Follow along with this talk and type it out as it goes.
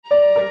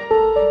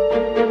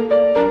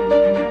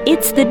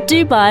It's the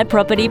Dubai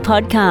Property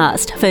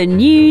Podcast for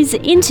news,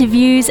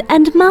 interviews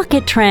and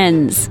market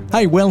trends.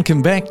 Hey,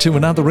 welcome back to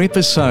another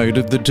episode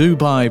of the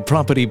Dubai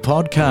Property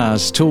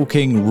Podcast,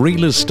 talking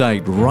real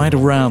estate right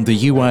around the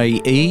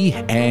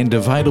UAE and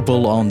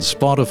available on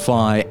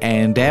Spotify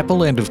and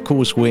Apple and, of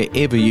course,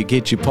 wherever you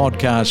get your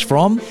podcast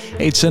from.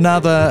 It's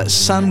another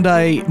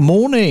Sunday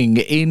morning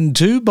in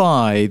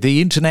Dubai,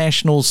 the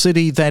international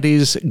city that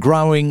is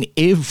growing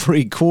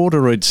every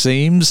quarter, it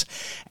seems,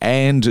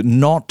 and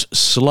not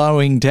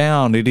slowing down.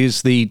 It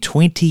is the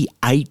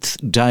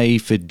 28th day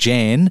for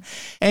Jan.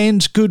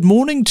 And good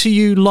morning to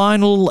you,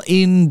 Lionel,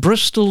 in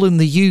Bristol in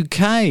the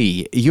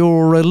UK.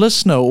 You're a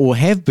listener, or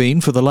have been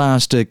for the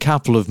last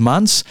couple of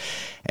months.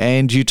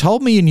 And you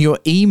told me in your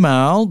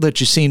email that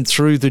you sent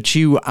through that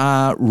you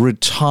are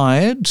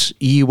retired,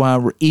 you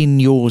are in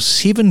your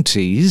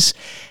 70s,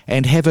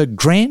 and have a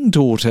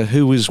granddaughter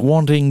who is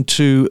wanting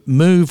to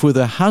move with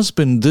her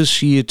husband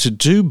this year to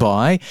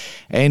Dubai,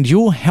 and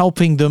you're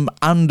helping them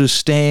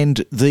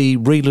understand the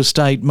real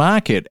estate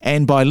market.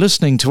 And by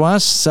listening to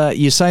us,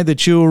 you say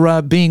that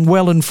you're being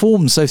well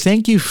informed, so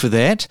thank you for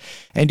that.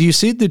 And you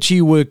said that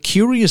you were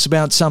curious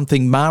about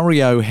something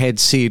Mario had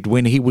said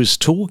when he was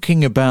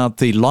talking about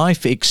the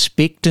life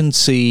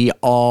expectancy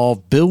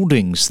of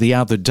buildings the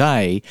other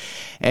day.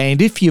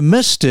 And if you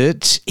missed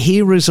it,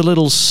 here is a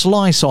little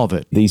slice of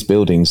it. These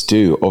buildings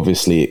do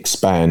obviously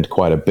expand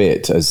quite a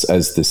bit as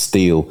the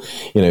steel,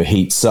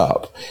 heats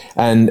up,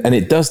 and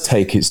it does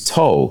take its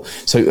toll.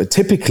 So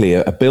typically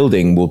a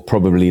building will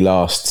probably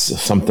last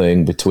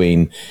something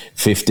between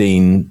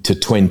 15 to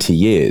 20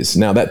 years.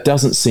 Now that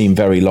doesn't seem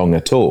very long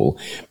at all,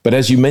 but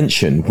as you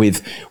mentioned,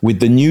 with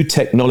the new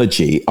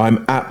technology,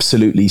 I'm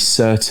absolutely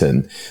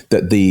certain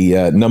that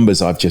the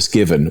numbers I've just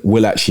given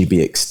will actually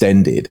be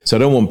extended. So I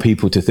don't want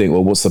people to think,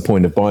 well, what's the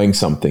point of buying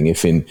something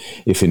if in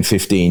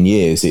 15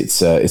 years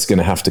it's going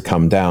to have to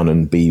come down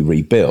and be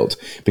rebuilt?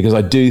 Because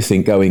I do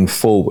think going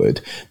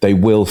forward they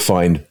will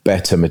find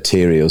better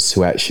materials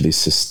to actually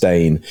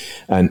sustain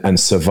and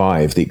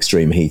survive the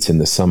extreme heat in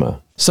the summer.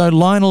 So,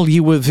 Lionel,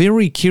 you were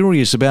very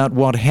curious about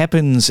what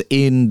happens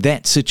in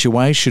that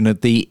situation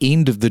at the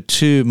end of the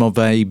term of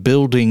a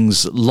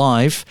building's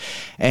life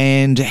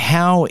and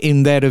how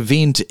in that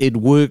event it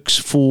works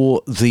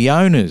for the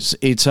owners.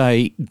 It's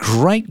a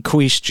great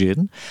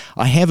question.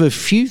 I have a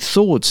few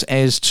thoughts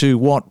as to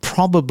what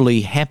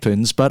probably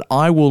happens, but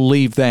I will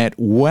leave that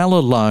well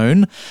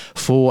alone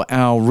for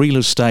our real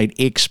estate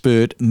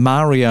expert,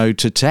 Mario,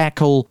 to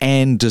tackle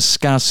and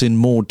discuss in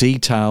more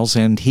details,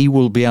 and he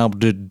will be able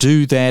to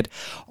do that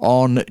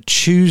on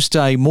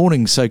Tuesday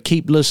morning. So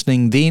keep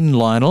listening then,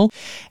 Lionel,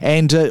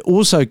 and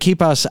also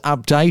keep us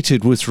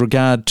updated with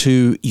regard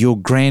to your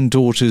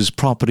granddaughter's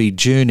property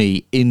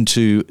journey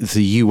into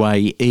the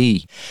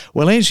UAE.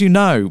 Well, as you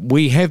know,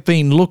 we have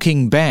been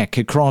looking back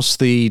across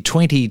the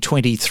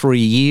 2023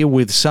 year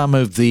with some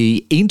of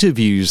the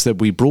interviews that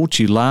we brought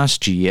you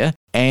last year.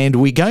 And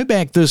we go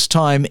back this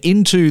time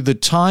into the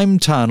time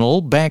tunnel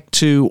back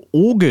to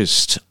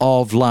August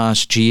of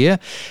last year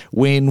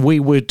when we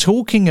were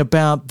talking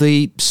about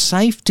the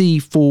safety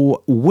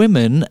for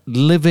women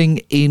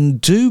living in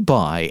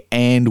Dubai.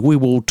 And we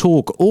will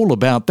talk all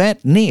about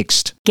that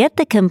next. Get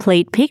the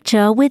complete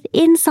picture with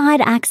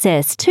inside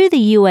access to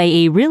the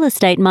UAE real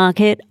estate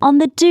market on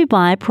the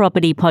Dubai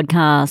Property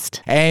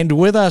Podcast. And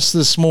with us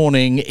this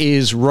morning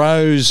is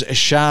Rose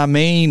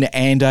Sharmeen,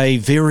 and a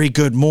very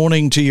good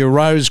morning to you,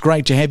 Rose.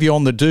 Great to have you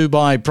on the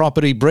Dubai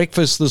Property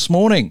Breakfast this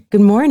morning.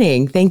 Good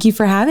morning. Thank you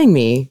for having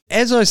me.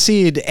 As I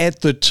said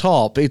at the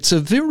top, it's a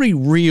very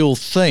real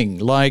thing.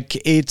 Like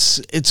it's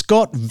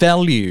got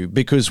value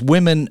because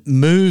women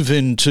move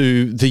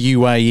into the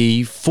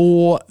UAE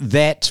for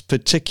that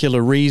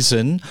particular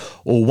reason,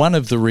 or one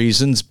of the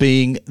reasons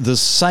being the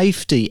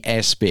safety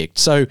aspect.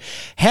 So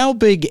how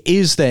big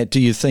is that, do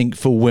you think,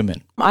 for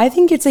women? I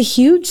think it's a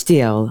huge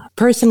deal.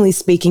 Personally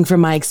speaking, from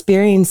my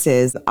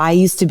experiences, I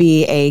used to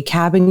be a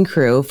cabin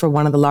crew for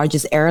one of the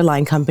largest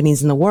airline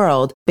companies in the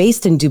world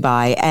based in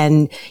Dubai.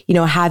 And,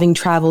 having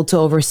traveled to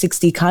over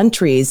 60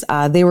 countries,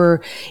 there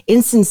were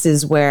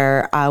instances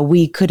where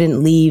we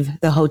couldn't leave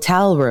the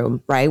hotel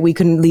room, right? We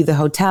couldn't leave the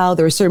hotel.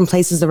 There were certain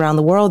places around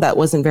the world that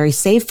wasn't very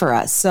safe for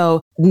us. So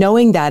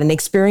knowing that and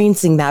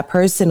experiencing that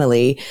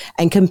personally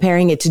and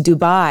comparing it to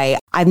Dubai,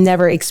 I've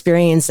never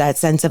experienced that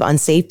sense of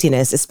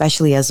unsafetyness,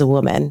 especially as a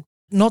woman.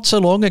 Not so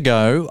long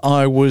ago,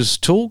 I was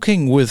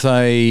talking with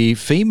a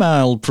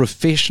female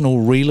professional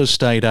real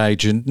estate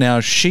agent. Now,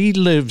 she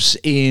lives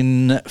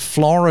in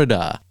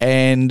Florida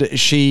and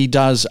she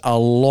does a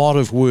lot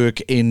of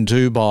work in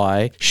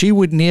Dubai. She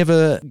would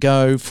never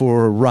go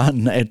for a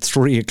run at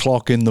 3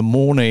 o'clock in the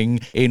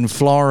morning in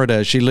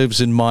Florida. She lives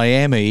in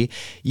Miami,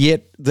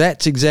 yet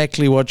that's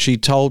exactly what she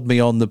told me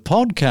on the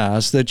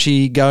podcast, that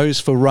she goes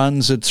for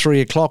runs at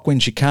 3 o'clock when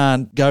she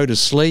can't go to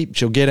sleep.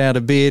 She'll get out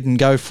of bed and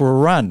go for a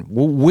run.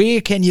 Well, where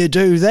can you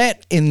do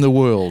that in the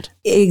world?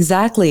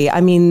 Exactly. I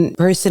mean,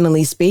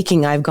 personally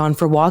speaking, I've gone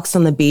for walks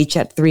on the beach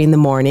at 3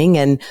 a.m.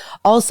 And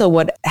also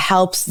what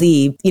helps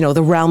the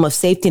realm of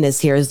safetiness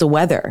here is the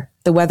weather.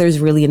 The weather is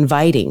really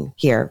inviting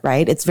here,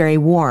 right? It's very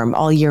warm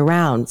all year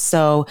round.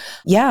 So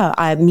yeah,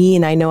 I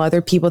know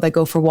other people that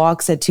go for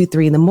walks at 2,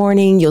 3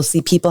 a.m. You'll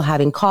see people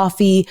having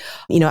coffee,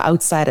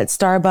 outside at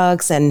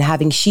Starbucks and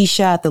having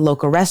shisha at the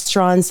local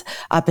restaurants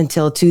up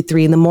until 2,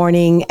 3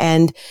 a.m.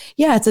 And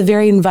yeah, it's a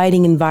very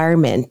inviting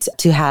environment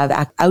to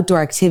have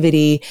outdoor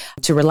activity,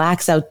 to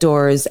relax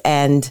outdoors.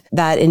 And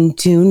that in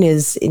tune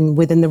is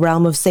within the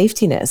realm of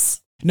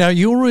safetiness. Now,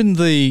 you're in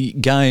the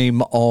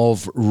game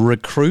of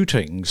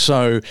recruiting.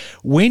 So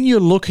when you're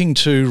looking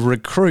to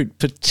recruit,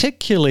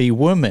 particularly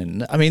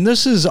women, I mean,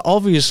 this is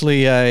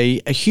obviously a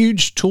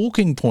huge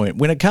talking point.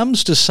 When it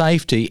comes to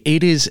safety,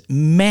 it is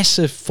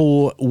massive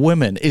for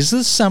women. Is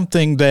this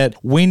something that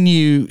when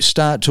you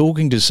start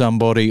talking to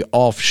somebody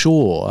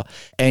offshore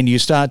and you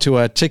start to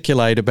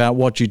articulate about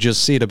what you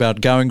just said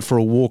about going for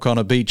a walk on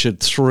a beach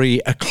at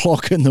 3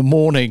 o'clock in the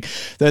morning,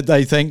 that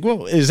they think,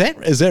 well, is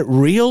that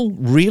real?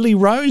 Really,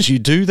 Rose? You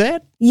do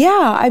that?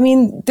 Yeah, I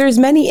mean, there's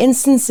many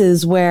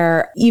instances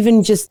where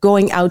even just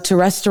going out to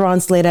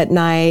restaurants late at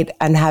night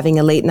and having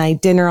a late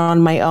night dinner on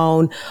my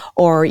own,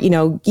 or,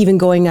 even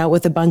going out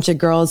with a bunch of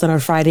girls on a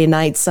Friday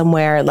night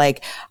somewhere,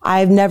 like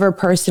I've never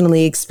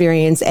personally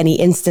experienced any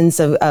instance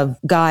of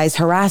guys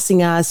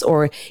harassing us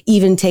or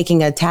even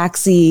taking a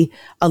taxi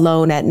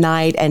alone at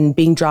night and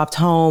being dropped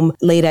home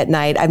late at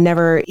night. I've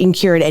never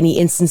incurred any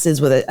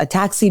instances with a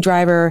taxi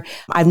driver.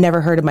 I've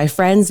never heard of my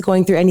friends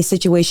going through any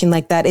situation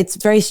like that. It's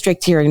very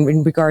strict here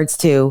in regards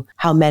to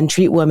how men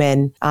treat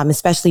women,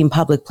 especially in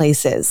public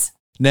places.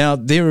 Now,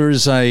 there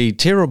is a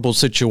terrible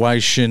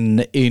situation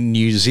in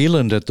New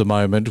Zealand at the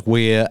moment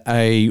where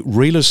a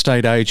real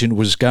estate agent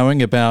was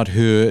going about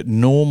her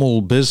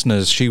normal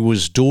business. She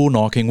was door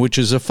knocking, which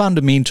is a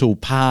fundamental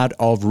part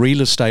of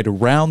real estate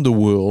around the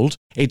world.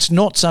 It's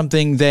not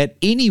something that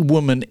any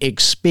woman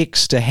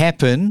expects to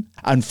happen.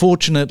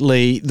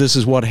 Unfortunately, this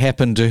is what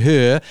happened to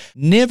her.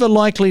 Never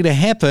likely to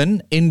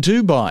happen in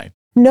Dubai.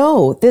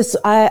 No, this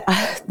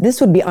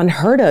would be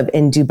unheard of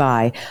in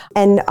Dubai.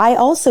 And I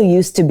also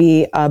used to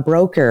be a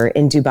broker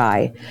in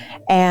Dubai,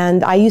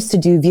 and I used to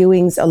do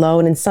viewings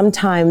alone and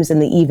sometimes in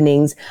the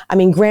evenings. I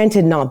mean,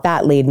 granted, not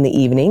that late in the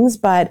evenings,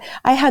 but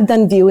I had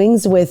done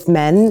viewings with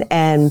men,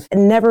 and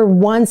never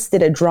once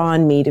did it draw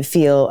on me to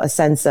feel a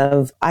sense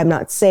of I'm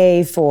not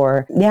safe,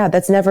 or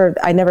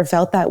I never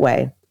felt that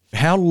way.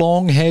 How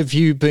long have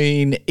you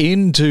been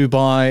in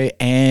Dubai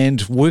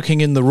and working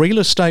in the real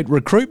estate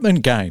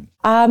recruitment game?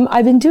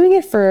 I've been doing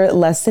it for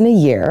less than a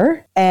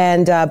year,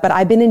 but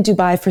I've been in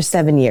Dubai for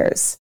 7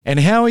 years. And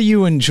how are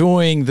you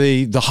enjoying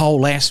the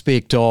whole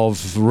aspect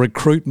of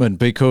recruitment?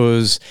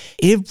 Because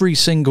every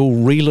single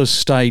real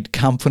estate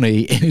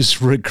company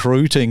is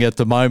recruiting at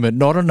the moment.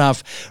 Not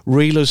enough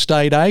real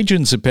estate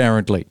agents,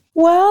 apparently.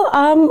 Well,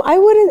 I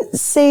wouldn't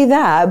say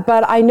that,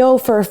 but I know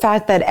for a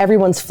fact that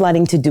everyone's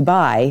flooding to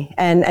Dubai,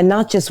 and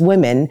not just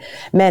women,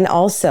 men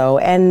also.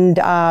 And,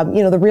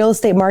 the real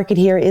estate market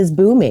here is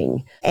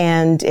booming,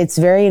 and it's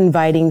very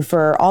inviting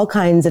for all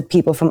kinds of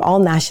people from all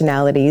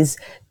nationalities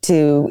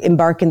to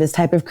embark in this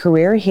type of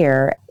career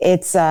here.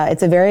 It's a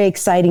very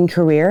exciting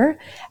career.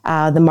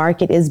 The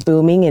market is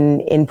booming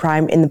in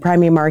the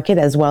primary market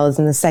as well as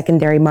in the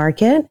secondary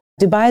market.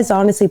 Dubai has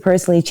honestly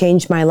personally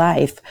changed my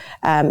life,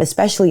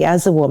 especially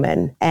as a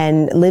woman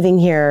and living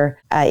here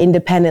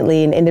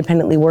independently and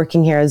independently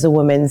working here as a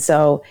woman.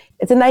 So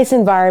it's a nice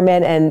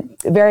environment and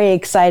a very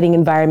exciting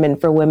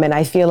environment for women.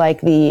 I feel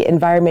like the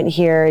environment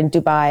here in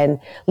Dubai and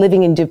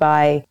living in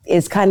Dubai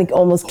is kind of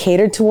almost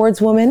catered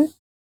towards women.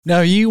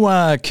 Now, you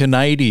are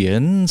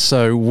Canadian,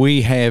 so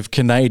we have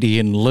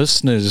Canadian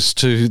listeners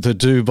to the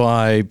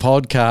Dubai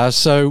podcast.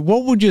 So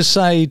what would you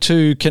say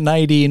to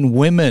Canadian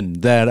women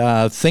that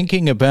are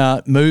thinking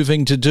about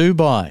moving to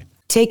Dubai?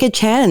 Take a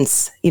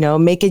chance,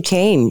 make a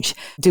change.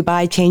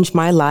 Dubai changed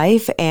my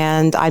life,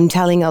 and I'm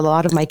telling a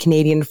lot of my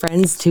Canadian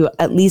friends to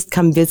at least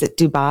come visit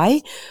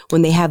Dubai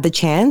when they have the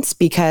chance,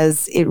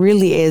 because it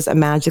really is a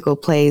magical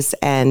place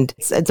and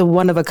it's a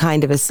one of a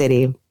kind of a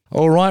city.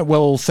 All right.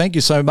 Well, thank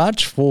you so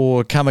much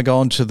for coming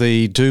on to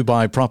the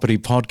Dubai Property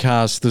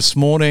Podcast this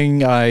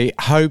morning. I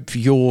hope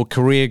your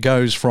career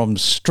goes from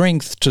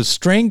strength to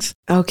strength.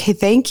 Okay.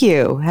 Thank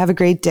you. Have a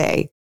great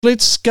day.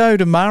 Let's go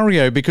to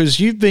Mario, because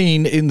you've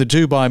been in the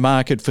Dubai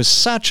market for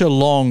such a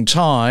long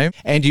time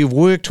and you've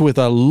worked with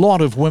a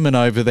lot of women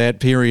over that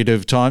period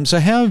of time. So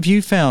how have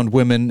you found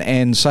women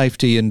and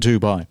safety in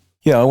Dubai?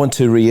 Yeah, I want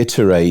to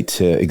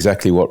reiterate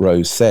exactly what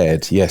Rose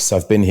said. Yes,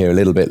 I've been here a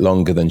little bit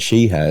longer than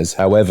she has.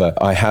 However,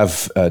 I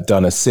have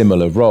done a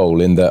similar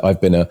role in that I've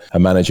been a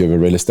manager of a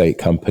real estate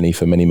company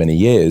for many, many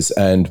years.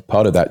 And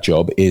part of that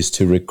job is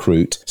to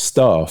recruit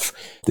staff.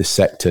 This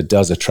sector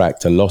does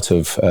attract a lot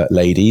of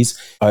ladies.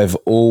 I've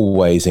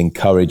always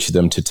encouraged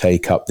them to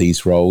take up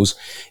these roles.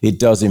 It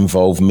does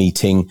involve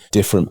meeting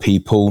different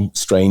people,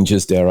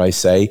 strangers, dare I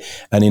say.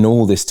 And in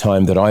all this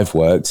time that I've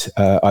worked,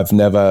 I've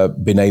never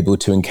been able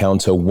to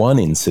encounter one one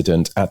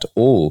incident at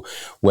all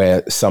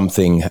where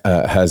something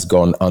has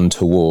gone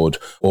untoward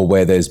or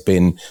where there's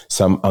been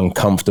some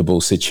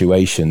uncomfortable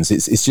situations.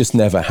 It's just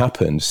never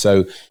happened.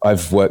 So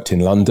I've worked in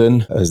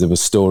London, as there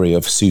was a story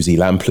of Susie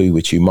Lamplugh,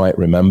 which you might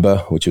remember,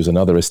 which was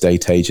another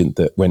estate agent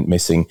that went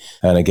missing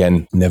and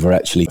again never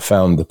actually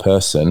found the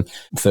person.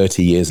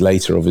 30 years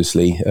later,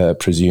 obviously,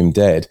 presumed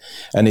dead.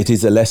 And it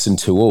is a lesson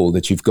to all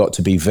that you've got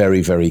to be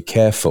very, very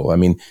careful. I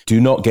mean, do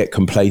not get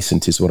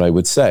complacent is what I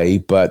would say.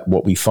 But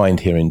what we find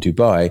here in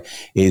Dubai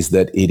is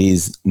that it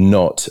is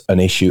not an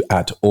issue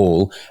at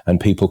all, and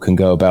people can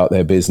go about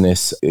their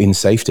business in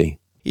safety.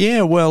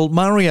 Yeah, well,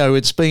 Mario,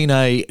 it's been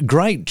a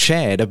great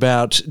chat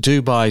about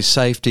Dubai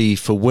safety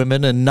for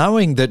women, and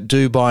knowing that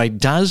Dubai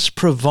does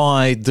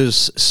provide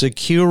this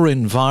secure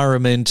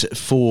environment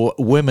for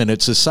women.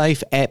 It's a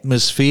safe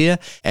atmosphere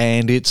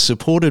and it's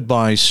supported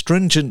by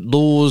stringent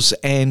laws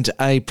and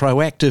a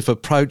proactive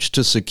approach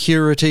to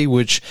security,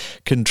 which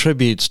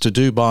contributes to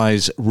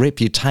Dubai's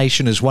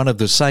reputation as one of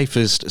the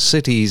safest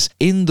cities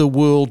in the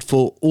world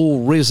for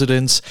all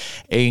residents,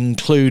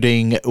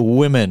 including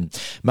women.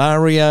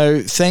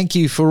 Mario, thank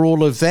you for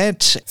all of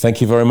that.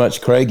 Thank you very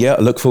much, Craig. Yeah, I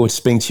look forward to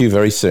speaking to you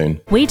very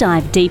soon. We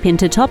dive deep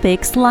into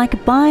topics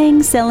like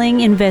buying, selling,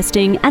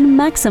 investing, and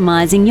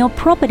maximizing your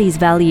property's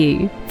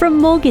value. From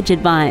mortgage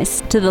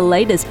advice to the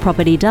latest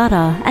property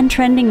data and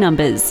trending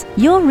numbers,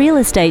 your real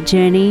estate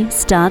journey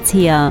starts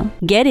here.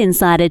 Get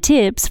insider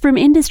tips from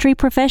industry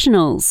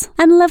professionals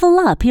and level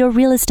up your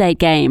real estate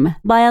game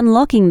by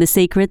unlocking the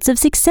secrets of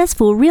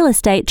successful real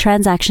estate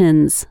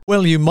transactions.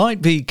 Well, you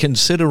might be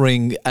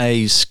considering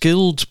a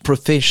skilled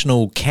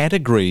professional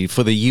category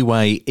for the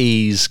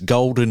UAE's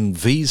Golden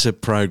Visa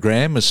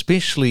program,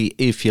 especially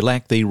if you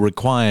lack the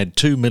required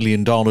 $2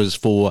 million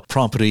for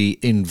property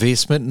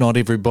investment. Not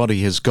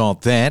everybody has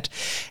got that.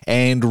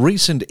 And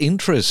recent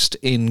interest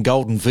in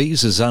Golden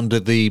Visas under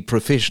the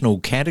professional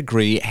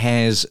category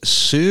has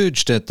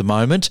surged at the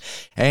moment,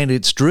 and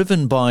it's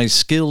driven by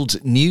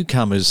skilled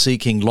newcomers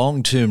seeking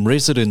long-term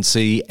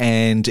residency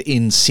and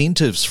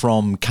incentives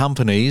from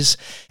companies.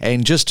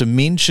 And just to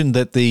mention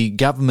that the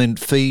government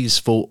fees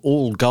for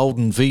all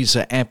Golden Visa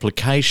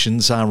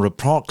applications are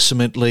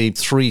approximately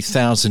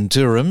 3,000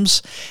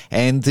 dirhams,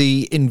 and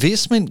the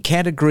investment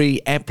category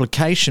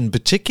application,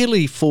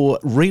 particularly for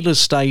real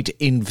estate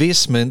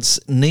investments,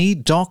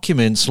 need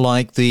documents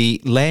like the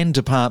Land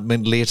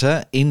Department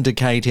letter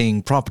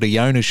indicating property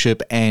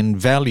ownership and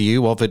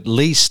value of at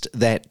least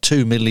that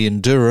 2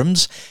 million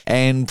dirhams,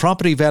 and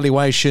property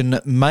valuation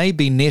may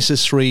be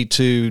necessary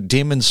to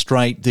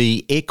demonstrate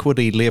the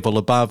equity level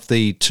above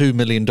the $2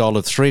 million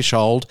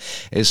threshold,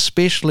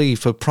 especially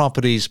for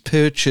properties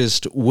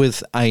purchased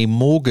with a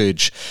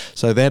mortgage.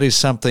 So that is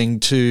something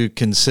to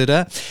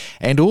consider.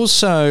 And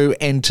also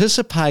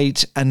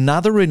anticipate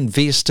another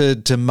investor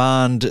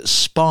demand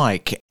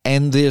spike.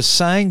 And they're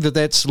saying that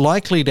that's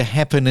likely to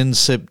happen in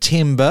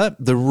September.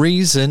 The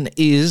reason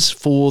is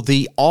for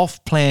the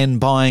off-plan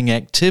buying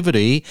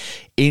activity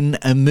in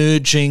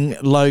emerging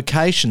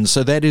locations.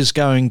 So that is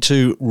going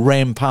to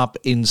ramp up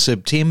in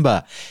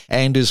September.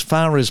 And as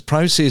far as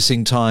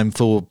processing time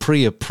for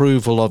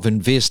pre-approval of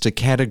investor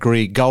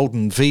category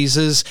Golden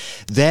Visas,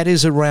 that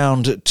is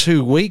around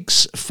 2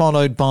 weeks,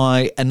 followed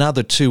by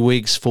another 2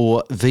 weeks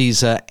for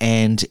Visa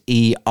and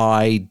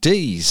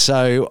EID.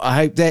 So I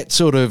hope that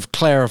sort of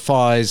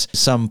clarifies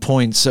some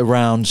points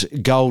around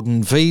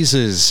Golden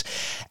Visas.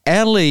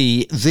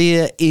 Ali,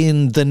 there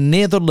in the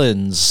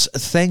Netherlands,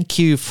 thank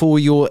you for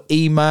your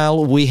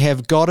email. We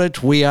have got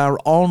it. We are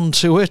on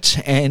to it.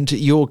 And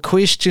your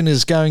question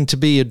is going to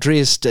be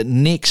addressed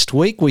next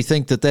week. We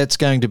think that that's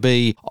going to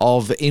be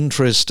of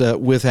interest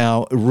with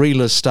our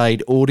real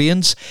estate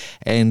audience.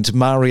 And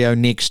Mario,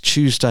 next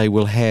Tuesday,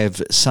 will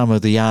have some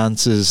of the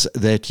answers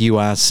that you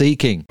are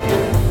seeking.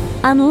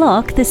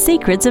 Unlock the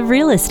secrets of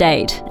real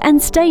estate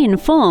and stay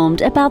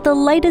informed about the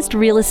latest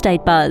real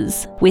estate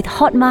buzz with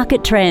hot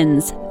market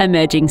trends,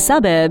 emerging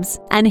suburbs,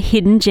 and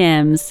hidden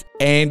gems.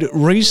 And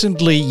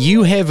recently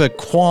you have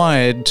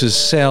acquired to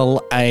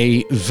sell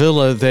a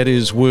villa that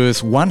is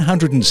worth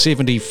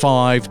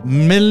 $175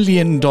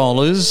 million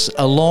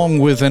along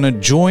with an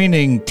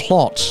adjoining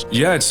plot.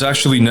 Yeah, it's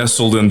actually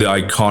nestled in the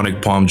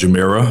iconic Palm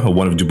Jumeirah,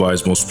 one of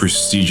Dubai's most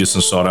prestigious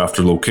and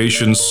sought-after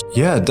locations.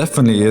 Yeah,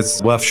 definitely.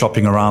 It's worth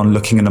shopping around,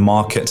 looking in the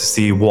market to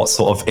see what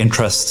sort of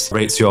interest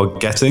rates you're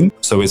getting.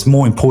 So it's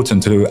more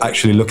important to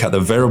actually look at the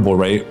variable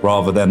rate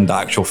rather than the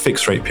actual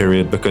fixed rate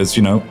period because,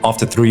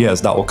 after 3 years,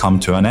 that will come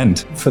to an end.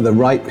 For the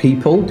right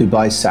people,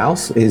 Dubai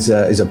South is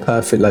a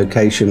perfect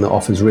location that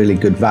offers really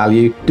good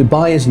value.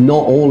 Dubai is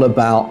not all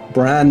about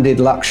branded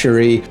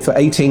luxury. For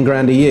 18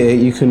 grand a year,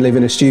 you can live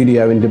in a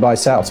studio in Dubai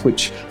South,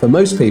 which for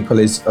most people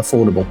is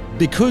affordable.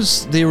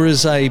 Because there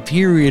is a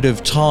period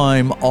of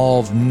time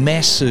of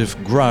massive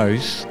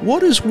growth,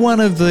 what is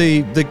one of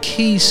the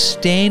key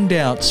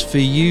standouts for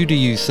you, do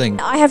you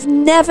think? I have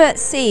never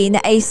seen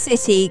a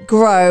city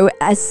grow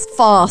as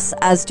fast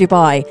as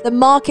Dubai. The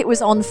market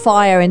was on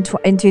fire in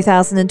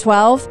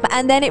 2012,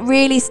 and then it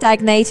really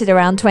stagnated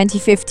around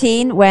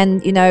 2015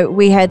 when,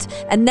 we had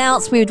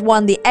announced we had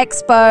won the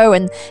Expo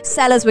and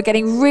sellers were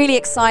getting really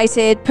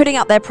excited, putting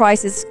up their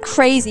prices,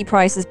 crazy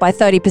prices by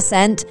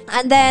 30%.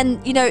 And then,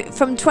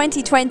 from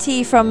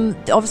 2020, from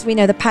obviously we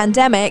know the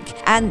pandemic,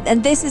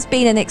 and this has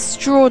been an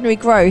extraordinary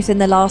growth in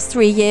the last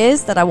 3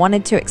 years that I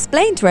wanted to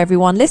explain to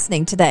everyone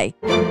listening today.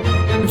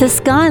 The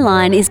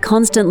skyline is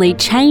constantly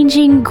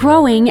changing,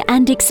 growing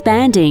and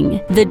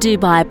expanding. The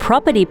Dubai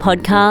Property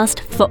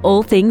Podcast for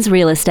all things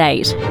real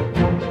estate.